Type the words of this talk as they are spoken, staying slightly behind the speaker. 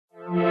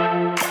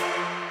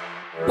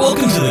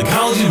Welcome to the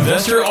College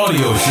Investor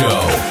Audio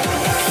Show,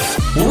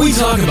 where we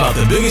talk about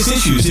the biggest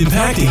issues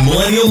impacting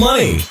millennial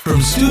money,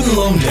 from student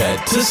loan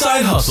debt to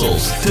side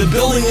hustles to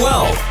building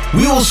wealth.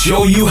 We will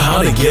show you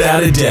how to get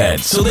out of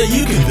debt so that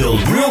you can build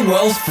real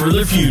wealth for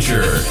the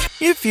future.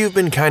 If you've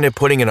been kind of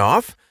putting it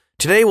off,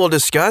 today we'll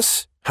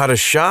discuss how to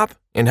shop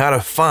and how to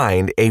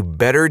find a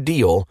better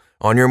deal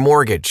on your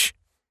mortgage.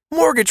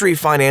 Mortgage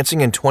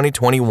refinancing in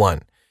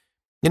 2021.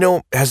 You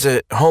know, as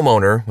a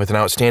homeowner with an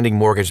outstanding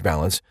mortgage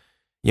balance,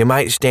 you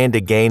might stand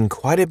to gain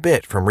quite a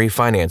bit from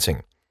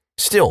refinancing.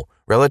 Still,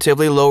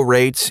 relatively low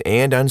rates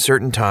and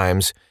uncertain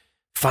times,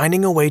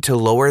 finding a way to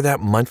lower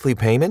that monthly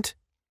payment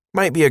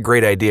might be a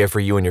great idea for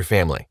you and your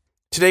family.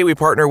 Today, we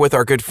partner with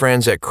our good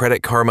friends at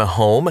Credit Karma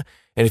Home,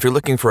 and if you're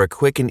looking for a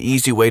quick and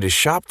easy way to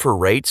shop for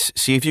rates,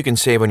 see if you can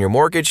save on your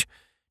mortgage,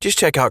 just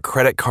check out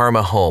Credit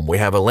Karma Home. We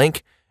have a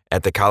link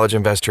at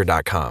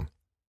thecollegeinvestor.com.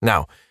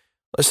 Now,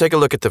 let's take a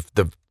look at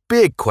the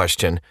big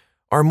question.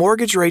 Are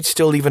mortgage rates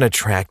still even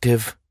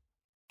attractive?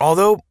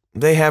 Although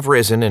they have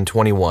risen in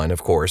 21,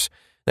 of course,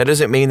 that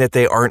doesn't mean that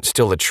they aren't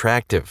still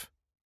attractive.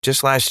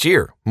 Just last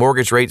year,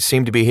 mortgage rates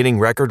seemed to be hitting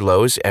record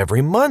lows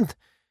every month,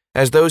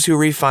 as those who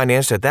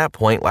refinanced at that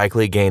point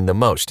likely gained the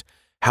most.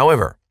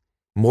 However,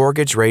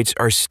 mortgage rates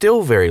are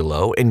still very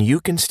low and you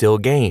can still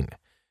gain.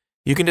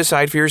 You can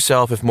decide for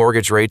yourself if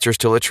mortgage rates are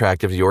still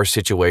attractive to your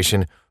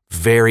situation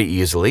very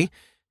easily.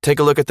 Take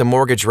a look at the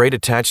mortgage rate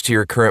attached to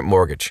your current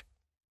mortgage.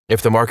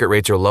 If the market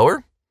rates are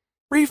lower,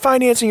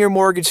 refinancing your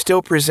mortgage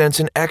still presents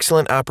an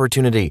excellent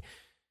opportunity.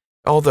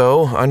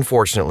 Although,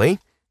 unfortunately,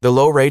 the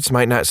low rates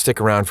might not stick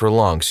around for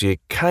long, so you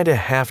kind of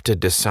have to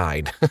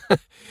decide.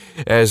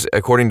 As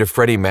according to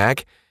Freddie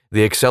Mac,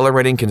 the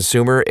accelerating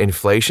consumer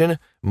inflation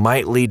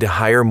might lead to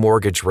higher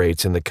mortgage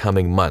rates in the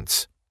coming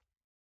months.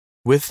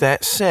 With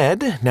that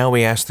said, now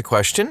we ask the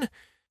question,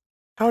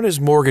 how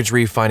does mortgage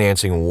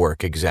refinancing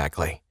work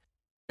exactly?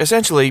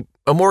 Essentially,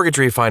 a mortgage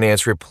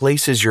refinance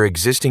replaces your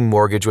existing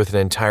mortgage with an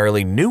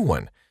entirely new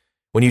one.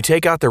 When you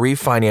take out the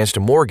refinanced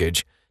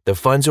mortgage, the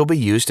funds will be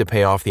used to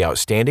pay off the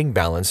outstanding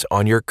balance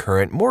on your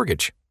current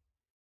mortgage.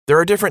 There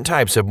are different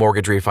types of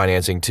mortgage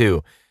refinancing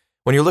too.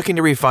 When you're looking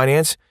to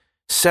refinance,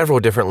 several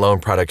different loan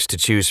products to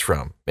choose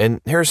from,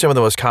 and here are some of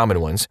the most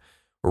common ones.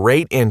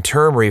 Rate and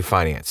term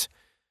refinance.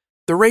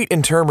 The rate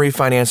and term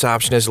refinance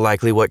option is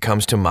likely what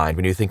comes to mind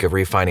when you think of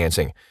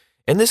refinancing.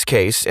 In this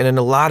case, and in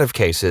a lot of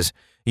cases,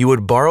 you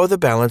would borrow the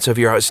balance of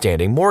your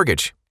outstanding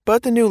mortgage,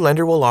 but the new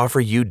lender will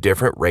offer you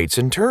different rates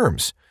and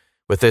terms.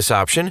 With this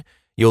option,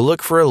 you'll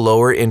look for a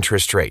lower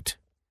interest rate,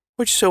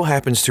 which so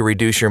happens to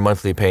reduce your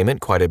monthly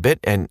payment quite a bit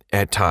and,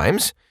 at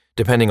times,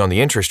 depending on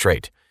the interest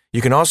rate.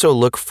 You can also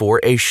look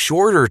for a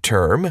shorter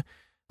term,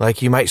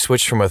 like you might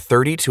switch from a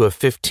 30 to a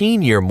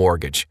 15-year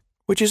mortgage,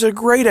 which is a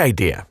great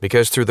idea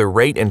because through the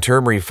rate and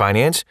term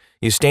refinance,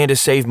 you stand to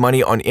save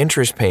money on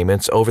interest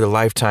payments over the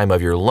lifetime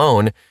of your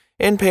loan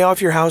and pay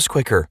off your house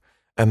quicker.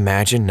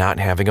 Imagine not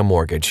having a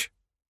mortgage.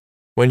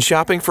 When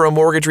shopping for a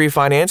mortgage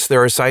refinance,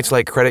 there are sites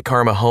like Credit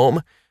Karma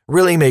Home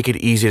really make it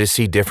easy to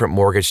see different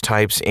mortgage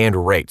types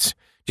and rates.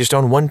 Just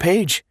on one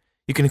page,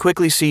 you can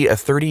quickly see a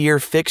 30-year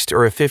fixed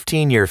or a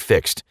 15-year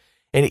fixed,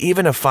 and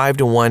even a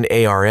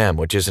 5-to-1 ARM,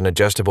 which is an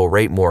adjustable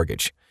rate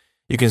mortgage.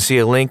 You can see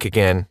a link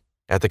again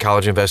at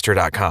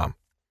thecollegeinvestor.com.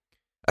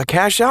 A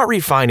cash-out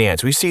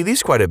refinance, we see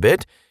these quite a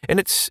bit, and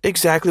it's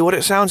exactly what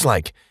it sounds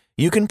like.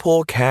 You can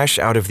pull cash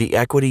out of the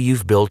equity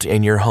you've built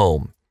in your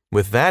home.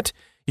 With that,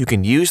 you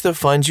can use the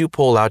funds you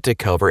pull out to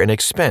cover an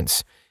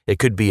expense. It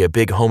could be a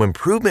big home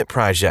improvement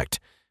project,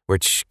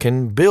 which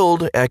can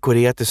build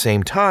equity at the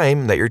same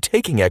time that you're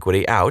taking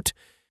equity out.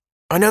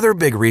 Another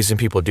big reason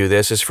people do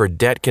this is for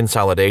debt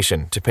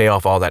consolidation to pay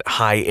off all that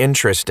high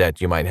interest debt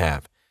you might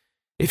have.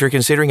 If you're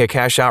considering a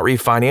cash-out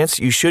refinance,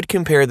 you should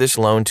compare this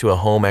loan to a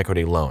home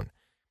equity loan.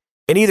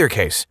 In either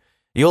case,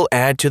 you'll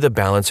add to the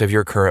balance of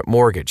your current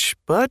mortgage,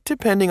 but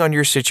depending on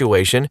your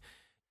situation,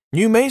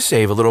 you may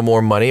save a little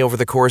more money over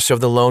the course of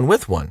the loan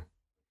with one.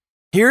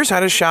 Here's how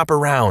to shop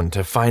around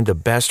to find the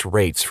best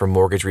rates for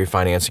mortgage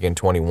refinancing in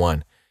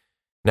 21.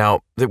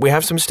 Now, we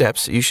have some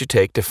steps you should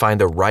take to find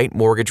the right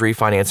mortgage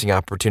refinancing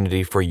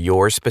opportunity for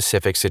your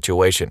specific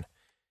situation.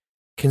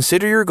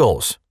 Consider your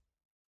goals.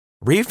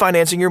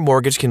 Refinancing your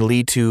mortgage can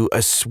lead to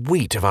a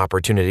suite of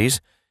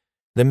opportunities.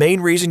 The main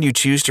reason you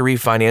choose to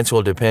refinance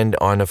will depend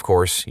on, of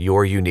course,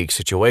 your unique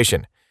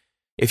situation.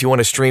 If you want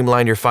to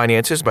streamline your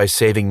finances by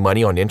saving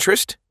money on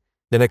interest,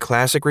 then a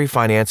classic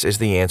refinance is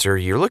the answer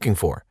you're looking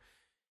for.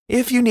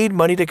 If you need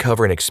money to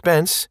cover an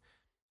expense,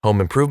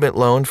 home improvement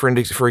loan,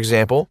 for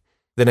example,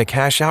 then a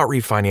cash-out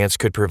refinance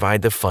could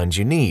provide the funds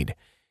you need.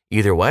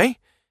 Either way,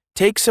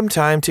 take some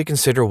time to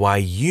consider why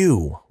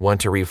you want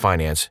to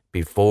refinance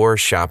before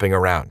shopping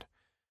around.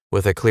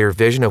 With a clear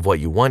vision of what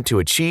you want to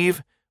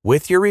achieve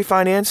with your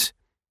refinance,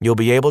 you'll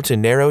be able to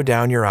narrow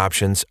down your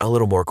options a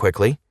little more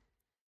quickly.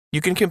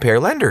 You can compare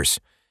lenders.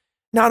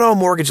 Not all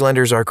mortgage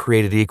lenders are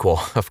created equal,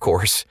 of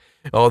course.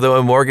 Although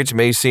a mortgage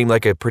may seem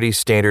like a pretty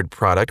standard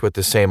product with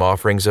the same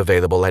offerings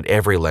available at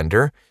every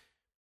lender,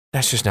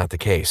 that's just not the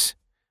case.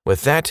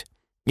 With that,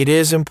 It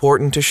is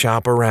important to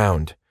shop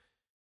around.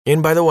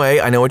 And by the way,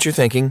 I know what you're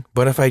thinking,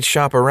 but if I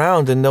shop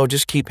around, then they'll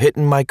just keep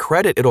hitting my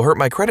credit. It'll hurt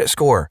my credit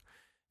score.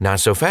 Not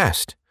so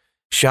fast.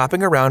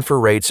 Shopping around for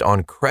rates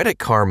on Credit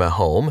Karma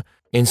Home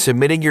and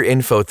submitting your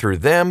info through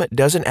them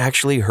doesn't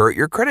actually hurt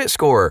your credit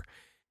score.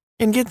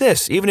 And get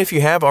this, even if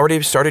you have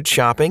already started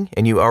shopping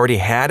and you already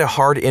had a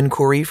hard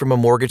inquiry from a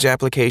mortgage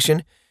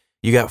application,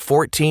 you got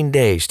 14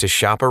 days to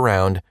shop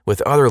around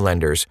with other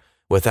lenders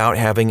without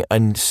having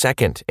a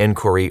second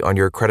inquiry on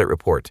your credit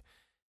report.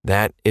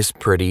 That is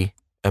pretty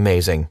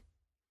amazing.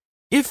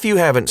 If you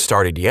haven't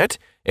started yet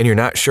and you're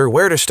not sure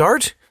where to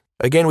start,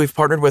 again, we've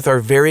partnered with our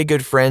very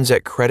good friends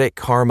at Credit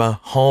Karma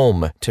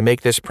Home to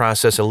make this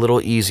process a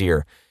little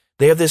easier.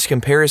 They have this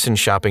comparison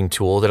shopping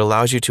tool that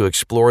allows you to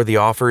explore the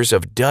offers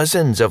of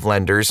dozens of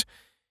lenders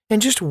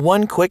in just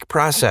one quick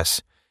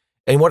process.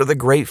 And one of the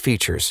great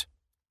features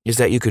is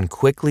that you can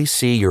quickly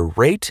see your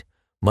rate,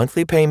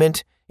 monthly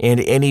payment, and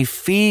any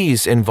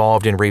fees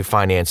involved in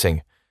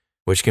refinancing,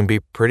 which can be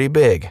pretty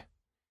big.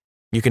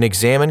 You can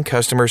examine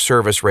customer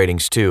service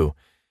ratings too.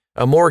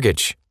 A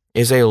mortgage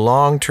is a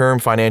long-term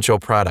financial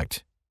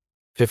product,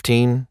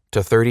 15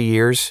 to 30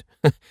 years,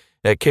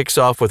 that kicks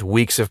off with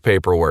weeks of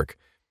paperwork.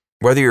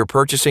 Whether you're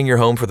purchasing your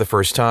home for the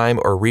first time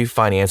or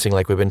refinancing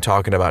like we've been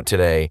talking about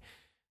today,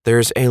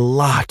 there's a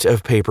lot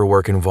of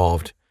paperwork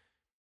involved.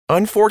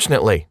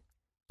 Unfortunately,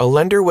 a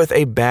lender with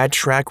a bad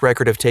track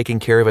record of taking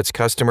care of its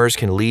customers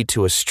can lead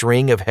to a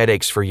string of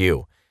headaches for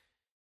you.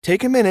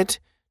 Take a minute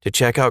to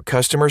check out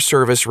customer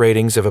service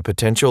ratings of a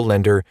potential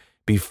lender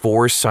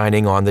before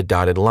signing on the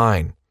dotted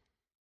line.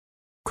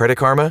 Credit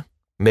Karma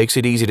makes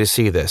it easy to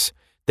see this.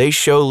 They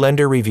show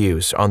lender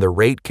reviews on the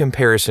rate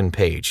comparison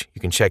page.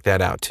 You can check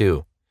that out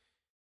too.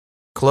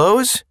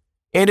 Close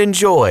and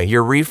enjoy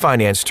your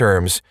refinance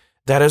terms.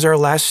 That is our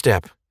last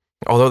step.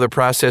 Although the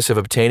process of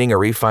obtaining a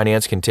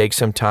refinance can take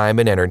some time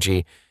and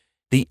energy,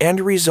 the end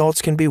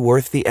results can be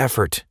worth the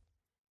effort.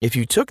 If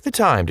you took the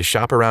time to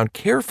shop around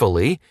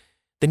carefully,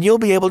 then you'll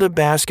be able to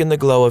bask in the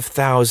glow of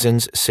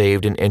thousands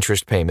saved in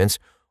interest payments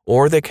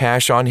or the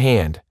cash on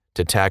hand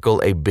to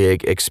tackle a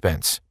big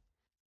expense.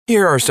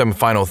 Here are some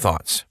final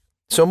thoughts.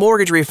 So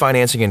mortgage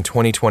refinancing in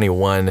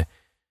 2021,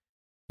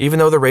 even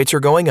though the rates are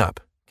going up,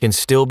 can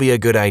still be a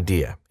good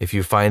idea if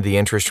you find the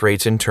interest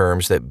rates and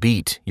terms that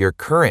beat your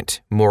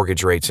current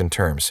mortgage rates and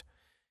terms.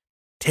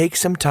 Take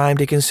some time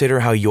to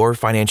consider how your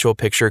financial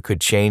picture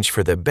could change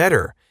for the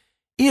better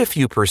if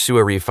you pursue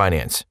a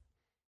refinance.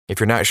 If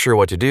you're not sure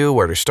what to do,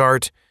 where to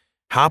start,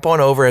 hop on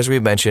over, as we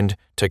mentioned,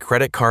 to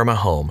Credit Karma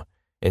Home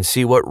and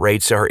see what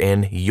rates are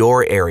in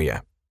your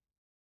area.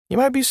 You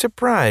might be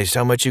surprised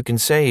how much you can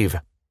save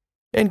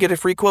and get a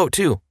free quote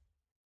too.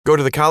 Go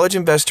to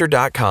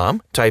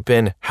thecollegeinvestor.com, type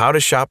in how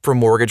to shop for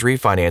mortgage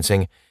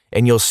refinancing,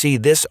 and you'll see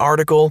this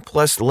article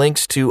plus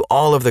links to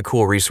all of the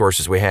cool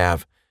resources we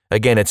have.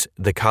 Again, it's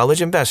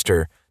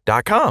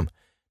thecollegeinvestor.com.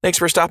 Thanks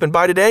for stopping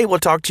by today. We'll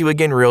talk to you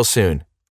again real soon.